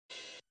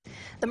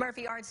The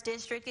Murphy Arts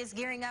District is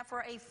gearing up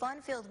for a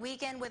fun-filled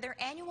weekend with their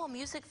annual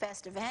Music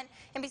Fest event.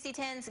 NBC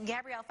 10's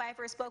Gabrielle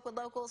Pfeiffer spoke with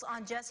locals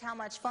on just how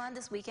much fun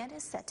this weekend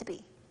is set to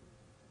be.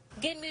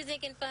 Good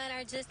music and fun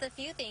are just a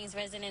few things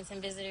residents and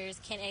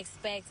visitors can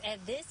expect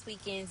at this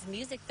weekend's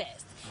Music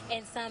Fest.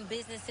 And some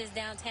businesses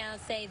downtown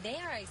say they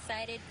are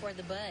excited for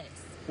the buzz.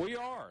 We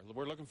are.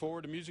 We're looking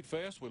forward to Music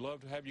Fest. We'd love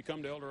to have you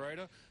come to El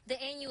Dorado.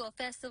 The annual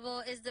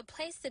festival is the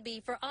place to be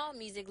for all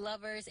music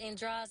lovers and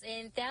draws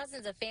in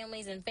thousands of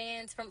families and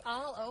fans from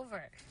all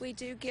over. We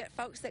do get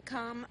folks that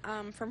come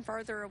from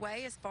further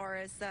away, as far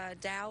as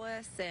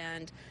Dallas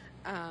and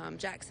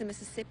Jackson,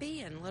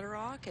 Mississippi, and Little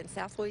Rock and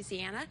South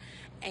Louisiana,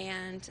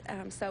 and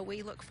so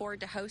we look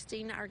forward to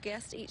hosting our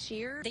guests each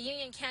year. The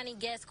Union County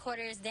Guest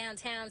Quarters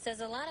downtown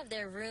says a lot of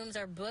their rooms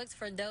are booked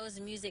for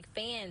those music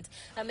fans.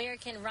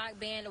 American rock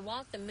band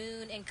Walk the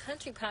Moon and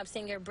country pop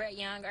singer Brett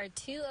Young are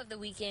two of the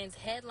weekend's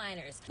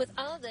headliners. With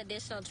all of the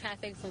additional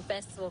traffic from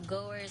festival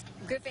goers,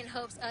 Griffin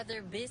hopes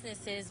other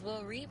businesses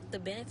will reap the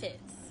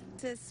benefits.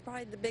 This is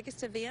probably the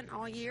biggest event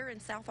all year in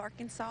South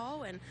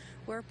Arkansas, and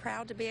we're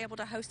proud to be able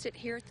to host it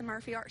here at the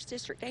Murphy Arts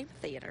District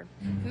Amphitheater.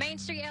 Main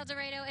Street El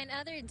Dorado and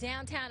other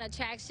downtown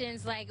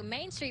attractions like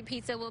Main Street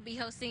Pizza will be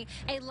hosting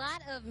a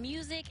lot of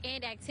music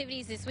and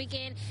activities this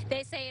weekend.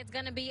 They say it's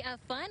going to be a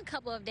fun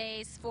couple of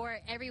days for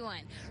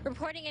everyone.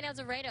 Reporting in El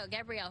Dorado,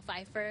 Gabrielle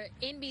Pfeiffer,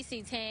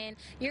 NBC 10,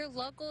 your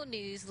local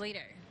news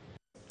leader.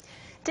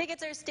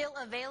 Tickets are still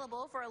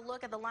available. For a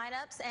look at the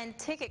lineups and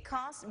ticket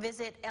costs,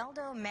 visit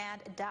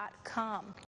eldomad.com.